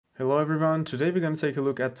Hello everyone, today we're going to take a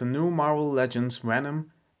look at the new Marvel Legends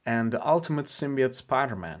Venom and the Ultimate Symbiote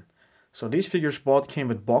Spider-Man. So these figures both came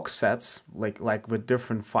with box sets, like with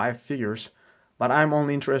different 5 figures, but I'm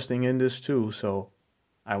only interested in this too, so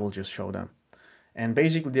I will just show them. And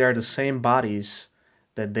basically they are the same bodies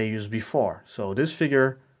that they used before. So this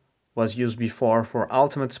figure was used before for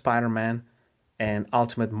Ultimate Spider-Man and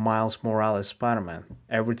Ultimate Miles Morales Spider-Man.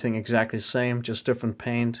 Everything exactly the same, just different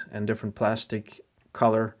paint and different plastic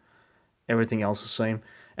color. Everything else the same.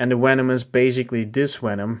 And the Venom is basically this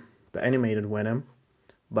Venom, the animated Venom,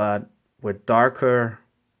 but with darker,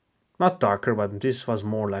 not darker, but this was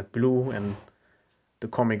more like blue, and the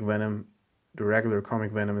comic Venom, the regular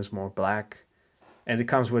comic Venom is more black, and it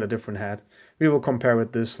comes with a different head. We will compare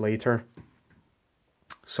with this later.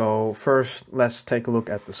 So first, let's take a look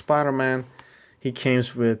at the Spider-Man. He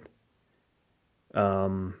comes with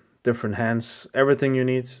different hands, everything you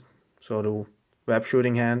need. So the web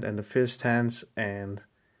shooting hand and the fist hands, and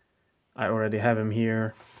I already have him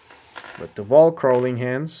here with the wall crawling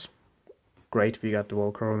hands. Great, we got the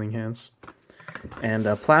wall crawling hands. And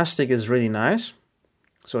the plastic is really nice.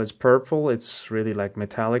 So it's purple, it's really like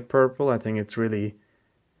metallic purple. I think it really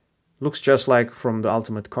looks just like from the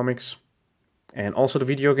Ultimate Comics. And also the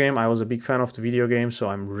video game, I was a big fan of the video game, so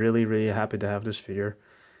I'm really happy to have this figure.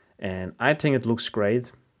 And I think it looks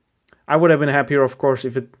great. I would have been happier, of course,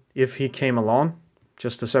 if he came along,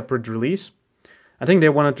 just a separate release. I think they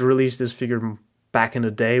wanted to release this figure back in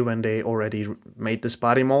the day when they already made this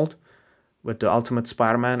body mold with the Ultimate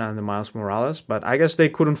Spider-Man and the Miles Morales, but I guess they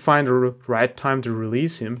couldn't find the right time to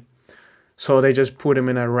release him, so they just put him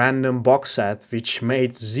in a random box set, which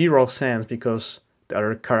made zero sense because the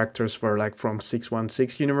other characters were like from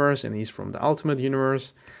 616 universe and he's from the Ultimate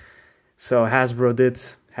universe. So Hasbro did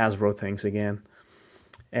Hasbro things again.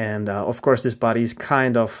 And of course this body is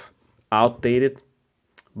kind of outdated,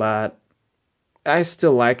 but I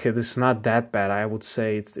still like it. It's not that bad. I would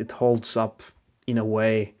say it holds up in a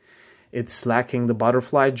way. It's lacking the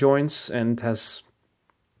butterfly joints and has,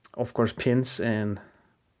 of course, pins, and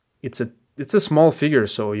it's a small figure,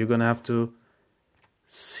 so you're gonna have to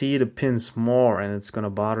see the pins more, and it's gonna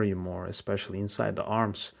bother you more, especially inside the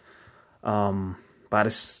arms. But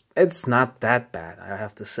it's not that bad, I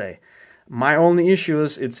have to say. My only issue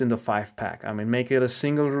is it's in the 5-pack. I mean, make it a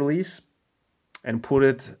single release and put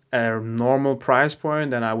it at a normal price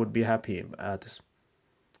point, then I would be happy.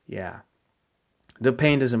 Yeah. The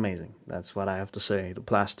paint is amazing. That's what I have to say. The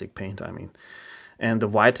plastic paint, I mean. And the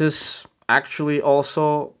white is actually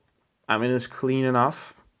also, I mean, it's clean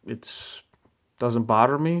enough. It doesn't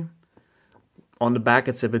bother me. On the back,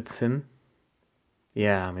 it's a bit thin.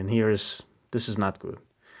 Yeah, I mean, this is not good.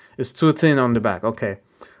 It's too thin on the back. Okay.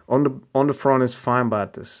 On the front is fine,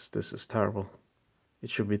 but this is terrible. It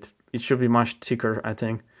should be much thicker, I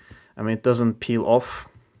think. I mean, it doesn't peel off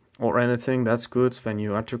or anything. That's good when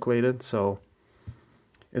you articulate it. So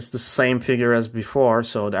it's the same figure as before.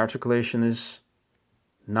 So the articulation is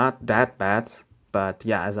not that bad. But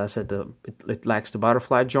yeah, as I said, it lacks the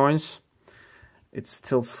butterfly joints. It's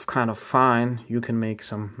still kind of fine. You can make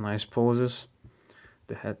some nice poses.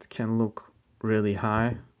 The head can look really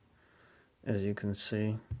high, as you can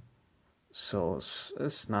see. So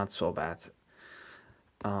it's not so bad.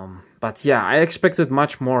 But yeah, I expected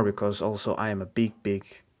much more because also I am a big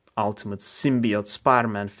Ultimate Symbiote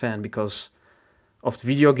Spider-Man fan because of the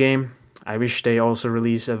video game. I wish they also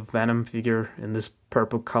release a Venom figure in this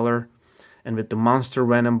purple color and with the Monster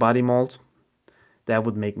Venom body mold. That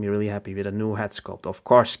would make me really happy with a new head sculpt. Of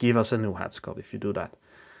course, give us a new head sculpt if you do that.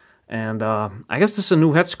 And I guess this is a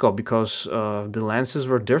new head sculpt because the lenses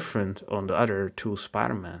were different on the other 2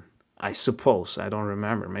 Spider-Man. I suppose. I don't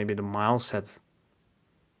remember. Maybe the Miles had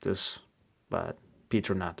this, but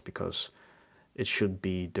Peter not, because it should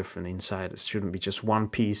be different inside. It shouldn't be just one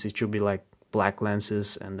piece. It should be like black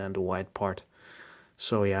lenses and then the white part.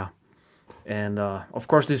 So yeah. And of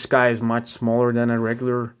course this guy is much smaller than a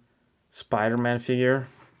regular Spider-Man figure.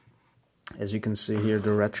 As you can see here,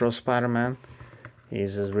 the retro Spider-Man.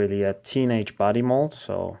 He's really a teenage body mold,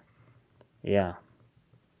 so yeah.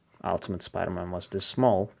 Ultimate Spider-Man was this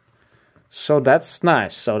small. So that's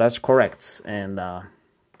nice, so that's correct. And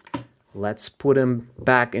let's put him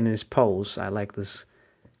back in his pose. I like this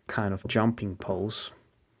kind of jumping pose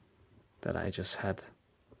that I just had.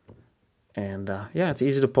 And yeah, it's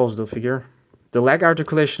easy to pose the figure. The leg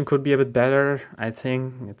articulation could be a bit better, I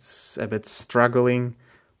think. It's a bit struggling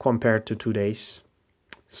compared to today's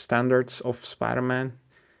standards of Spider-Man.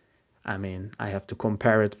 I mean, I have to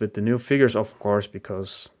compare it with the new figures, of course,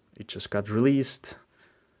 because it just got released.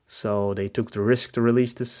 So they took the risk to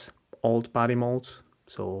release this old body mold.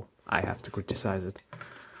 So I have to criticize it.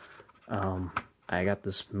 I got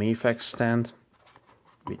this Mayfax stand,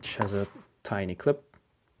 which has a tiny clip,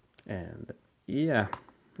 and yeah,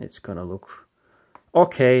 it's gonna look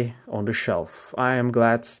okay on the shelf. I am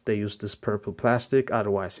glad they used this purple plastic,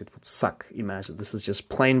 otherwise it would suck. Imagine this is just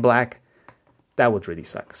plain black. That would really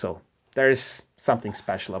suck. So there is something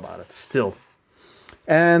special about it still.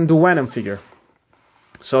 And the Venom figure.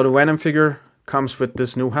 So the Venom figure comes with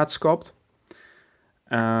this new head sculpt.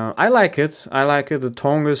 I like it. I like it. The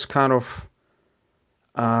tongue is kind of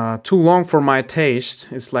too long for my taste.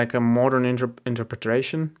 It's like a modern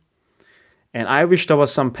interpretation. And I wish there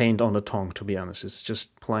was some paint on the tongue, to be honest. It's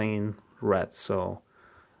just plain red. So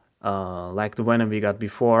like the Venom we got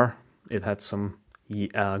before, it had some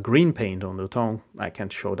green paint on the tongue. I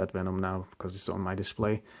can't show that Venom now because it's on my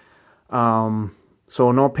display.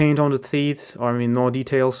 So no paint on the teeth, or I mean no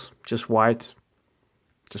details, just white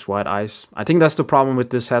eyes. I think that's the problem with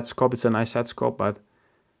this head sculpt. It's a nice head sculpt, but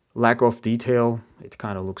lack of detail, it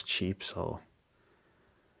kind of looks cheap. So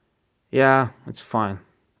yeah, it's fine.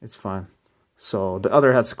 It's fine. So the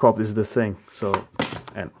other head sculpt is the thing. So,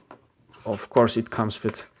 and of course it comes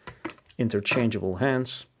with interchangeable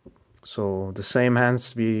hands. So the same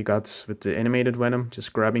hands we got with the animated Venom,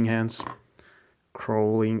 just grabbing hands,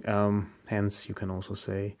 crawling hands, you can also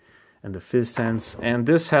say, and the fist hands. And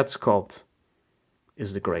this head sculpt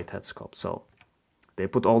is the great head sculpt. So they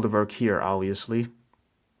put all the work here, obviously,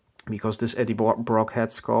 because this Eddie Brock head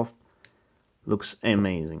sculpt looks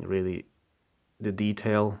amazing. Really, the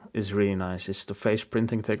detail is really nice. It's the face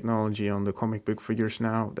printing technology on the comic book figures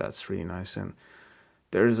now. That's really nice. And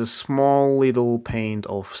there is a small little paint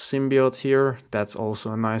of Symbiote here. That's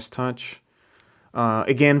also a nice touch.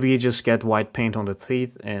 Again, we just get white paint on the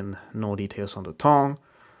teeth and no details on the tongue.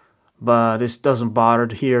 But this doesn't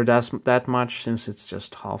bother here that much since it's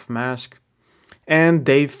just half mask. And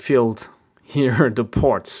they filled here the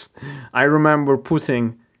ports. I remember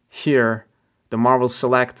putting here the Marvel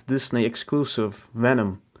Select Disney exclusive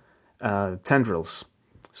Venom tendrils.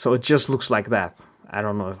 So it just looks like that. I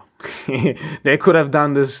don't know. They could have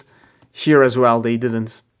done this here as well. They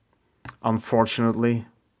didn't, unfortunately,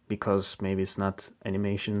 because maybe it's not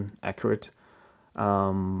animation accurate.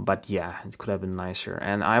 But yeah, it could have been nicer.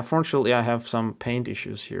 And unfortunately, I have some paint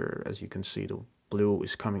issues here. As you can see, the blue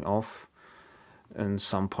is coming off and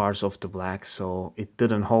some parts of the black, so it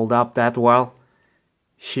didn't hold up that well.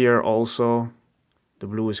 Here also, the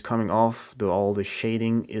blue is coming off. All the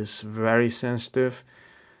shading is very sensitive,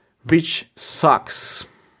 which sucks,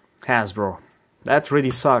 Hasbro. That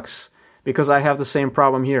really sucks, because I have the same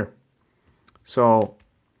problem here. So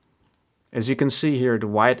as you can see here, the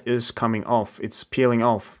white is coming off. It's peeling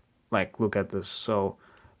off. Like, look at this. So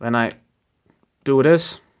when I do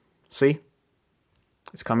this, see?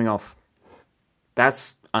 It's coming off.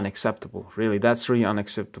 That's unacceptable. Really, that's really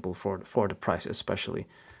unacceptable for the price especially.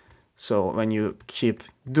 So when you keep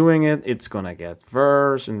doing it, it's gonna get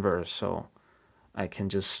worse and worse. So I can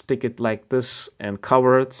just stick it like this and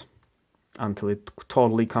cover it until it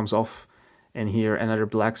totally comes off. And here another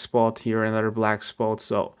black spot, here another black spot.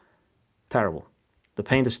 So terrible. The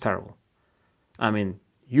paint is terrible. I mean,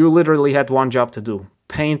 you literally had one job to do.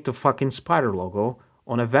 Paint the fucking spider logo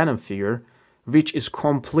on a Venom figure, which is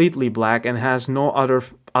completely black and has no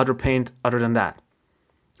other paint other than that.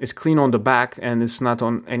 It's clean on the back and it's not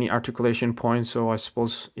on any articulation point, so I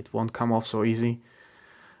suppose it won't come off so easy.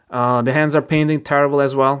 The hands are painted terrible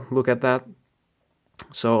as well. Look at that.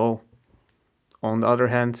 So on the other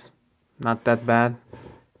hand, not that bad.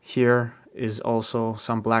 Here is also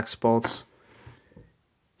some black spots.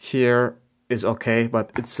 Here is okay,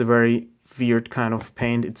 but it's a very weird kind of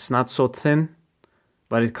paint. It's not so thin,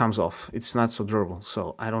 but it comes off. It's not so durable,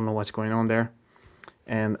 so I don't know what's going on there.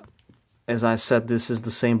 And as I said, this is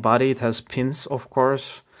the same body. It has pins, of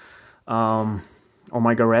course.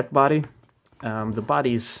 Omega Red body. The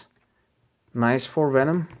body is nice for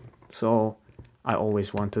Venom, so I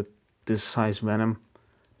always wanted this size Venom.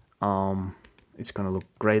 It's gonna look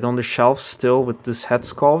great on the shelf still with this head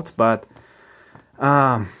sculpt, but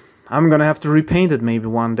I'm gonna have to repaint it maybe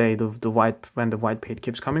one day, the white, when the white paint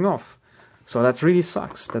keeps coming off. So that really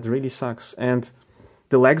sucks. That really sucks. And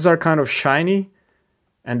the legs are kind of shiny,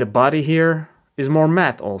 and the body here is more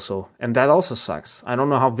matte also, and that also sucks. I don't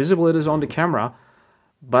know how visible it is on the camera,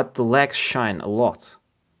 but the legs shine a lot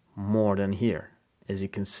more than here, as you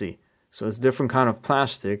can see. So it's different kind of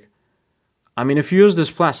plastic. I mean, if you use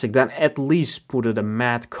this plastic, then at least put it a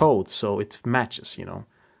matte coat so it matches, you know.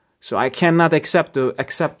 So I cannot accept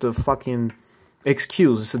the fucking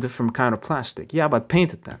excuse. It's a different kind of plastic. Yeah, but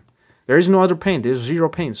paint it then. There is no other paint. There's zero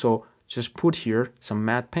paint. So just put here some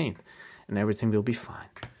matte paint and everything will be fine.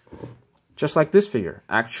 Just like this figure.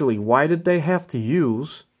 Actually, why did they have to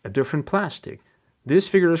use a different plastic? This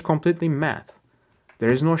figure is completely matte.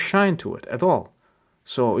 There is no shine to it at all.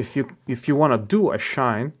 So if you want to do a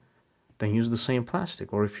shine, then use the same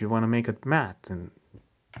plastic. Or if you want to make it matte, then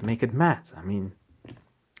make it matte. I mean,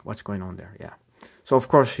 what's going on there? Yeah. So of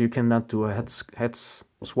course you cannot do a head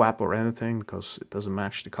swap or anything because it doesn't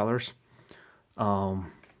match the colors.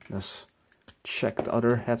 Let's check the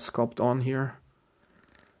other head sculpt on here.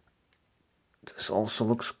 This also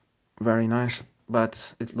looks very nice,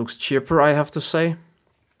 but it looks cheaper, I have to say,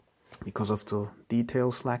 because of the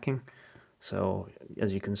details lacking. So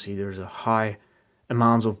as you can see, there's a high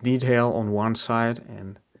amount of detail on one side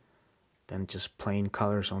and then just plain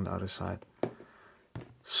colors on the other side.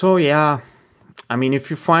 So yeah, I mean,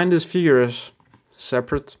 if you find these figures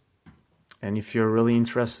separate and if you're really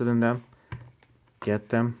interested in them, get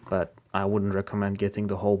them, but I wouldn't recommend getting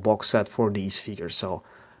the whole box set for these figures. So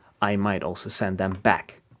I might also send them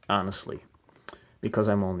back, honestly, because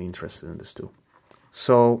I'm only interested in this too.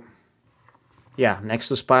 So yeah, next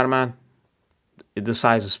to Spider-Man, the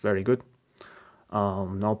size is very good.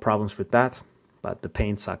 No problems with that, but the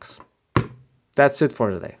paint sucks. That's it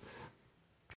for today.